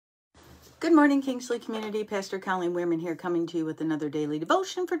Good morning, Kingsley community. Pastor Colleen Wehrman here, coming to you with another daily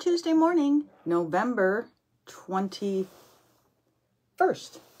devotion for Tuesday morning, November 21st,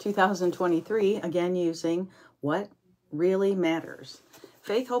 2023. Again, using What Really Matters.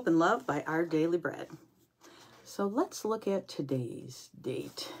 Faith, Hope, and Love by Our Daily Bread. So let's look at today's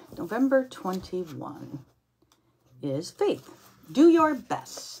date. November 21 is Faith. Do Your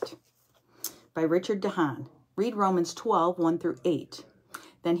Best by Richard DeHaan. Read Romans 12, 1 through 8.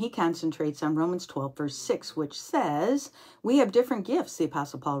 Then he concentrates on Romans 12, verse 6, which says, "We have different gifts," the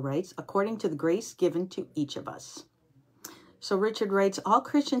Apostle Paul writes, "according to the grace given to each of us." So Richard writes, all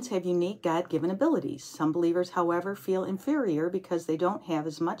Christians have unique God-given abilities. Some believers, however, feel inferior because they don't have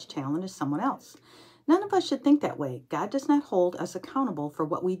as much talent as someone else. None of us should think that way. God does not hold us accountable for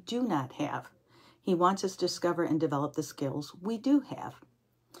what we do not have. He wants us to discover and develop the skills we do have.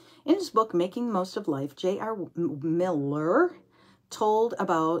 In his book, Making the Most of Life, J.R. Miller told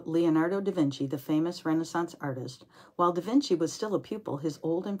about Leonardo da Vinci, the famous Renaissance artist. While da Vinci was still a pupil, his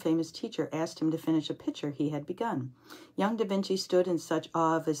old and famous teacher asked him to finish a picture he had begun. Young da Vinci stood in such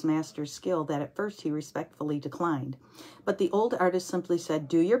awe of his master's skill that at first he respectfully declined. But the old artist simply said,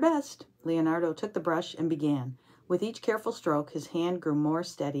 "Do your best." Leonardo took the brush and began. With each careful stroke, his hand grew more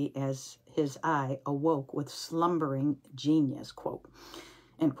steady as his eye awoke with slumbering genius, quote,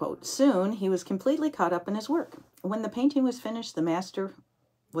 end quote. Soon, he was completely caught up in his work. When the painting was finished, the master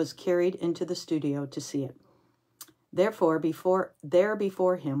was carried into the studio to see it. Therefore, before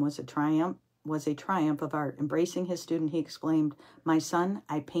him was a triumph of art. Embracing his student, he exclaimed, "My son,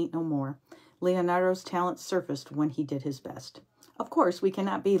 I paint no more." Leonardo's talent surfaced when he did his best. Of course, we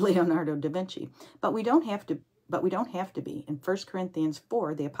cannot be Leonardo da Vinci, but we don't have to be. In 1 Corinthians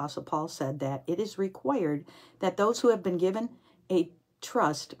 4, the Apostle Paul said that it is required that those who have been given a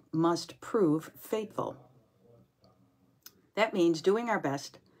trust must prove faithful. That means doing our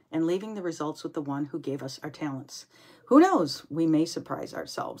best and leaving the results with the one who gave us our talents. Who knows? We may surprise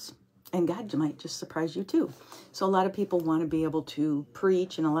ourselves. And God might just surprise you too. So a lot of people want to be able to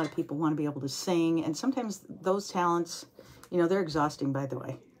preach, and a lot of people want to be able to sing. And sometimes those talents, they're exhausting, by the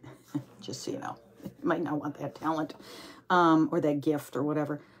way. Just so you know. You might not want that talent or that gift or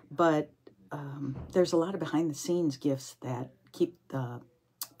whatever. But there's a lot of behind-the-scenes gifts that keep the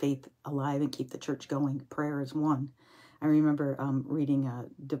faith alive and keep the church going. Prayer is one. I remember reading a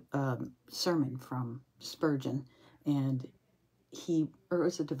sermon from Spurgeon, and or it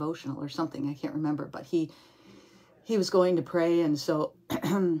was a devotional or something, I can't remember, but he was going to pray, and so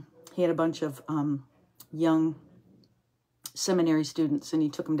he had a bunch of young seminary students, and he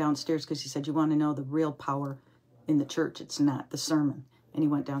took them downstairs because he said, "You want to know the real power in the church, it's not the sermon." And he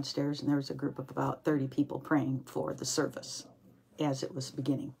went downstairs, and there was a group of about 30 people praying for the service as it was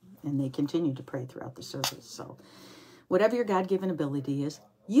beginning, and they continued to pray throughout the service. So whatever your God-given ability is,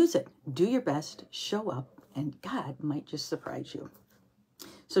 use it. Do your best, show up, and God might just surprise you.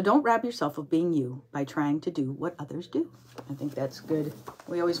 So don't rob yourself of being you by trying to do what others do. I think that's good.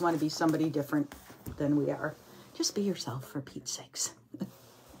 We always want to be somebody different than we are. Just be yourself, for Pete's sakes.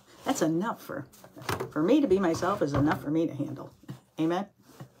 That's enough for me to be myself is enough for me to handle. Amen?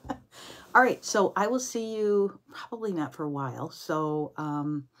 All right, so I will see you probably not for a while. So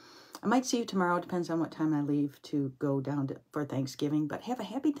I might see you tomorrow. It depends on what time I leave to go down for Thanksgiving. But have a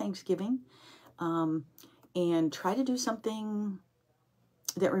happy Thanksgiving. And try to do something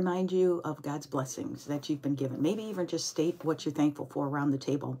that reminds you of God's blessings that you've been given. Maybe even just state what you're thankful for around the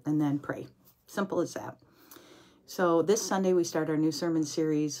table and then pray. Simple as that. So this Sunday we start our new sermon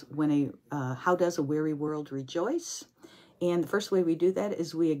series, How Does a Weary World Rejoice? And the first way we do that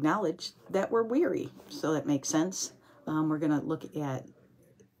is we acknowledge that we're weary. So that makes sense. We're going to look at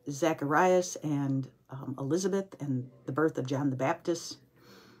Zacharias and Elizabeth and the birth of John the Baptist,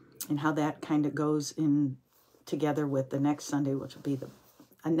 and how that kind of goes in together with the next Sunday, which will be the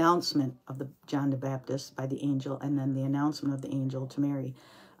announcement of the John the Baptist by the angel, and then the announcement of the angel to Mary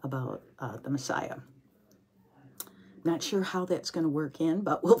about the Messiah. Not sure how that's going to work in,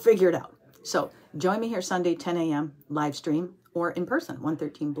 but we'll figure it out. So join me here Sunday, 10 a.m. live stream, or in person,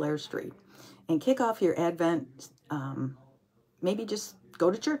 113 Blair Street, and kick off your Advent. Maybe just go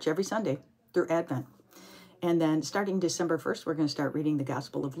to church every Sunday through Advent. And then starting December 1st, we're going to start reading the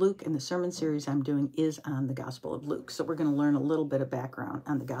Gospel of Luke, and the sermon series I'm doing is on the Gospel of Luke. So we're going to learn a little bit of background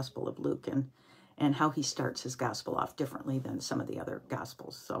on the Gospel of Luke and how he starts his gospel off differently than some of the other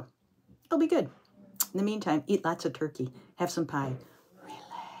Gospels. So it'll be good. In the meantime, eat lots of turkey, have some pie,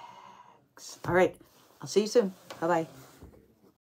 relax. All right, I'll see you soon. Bye-bye.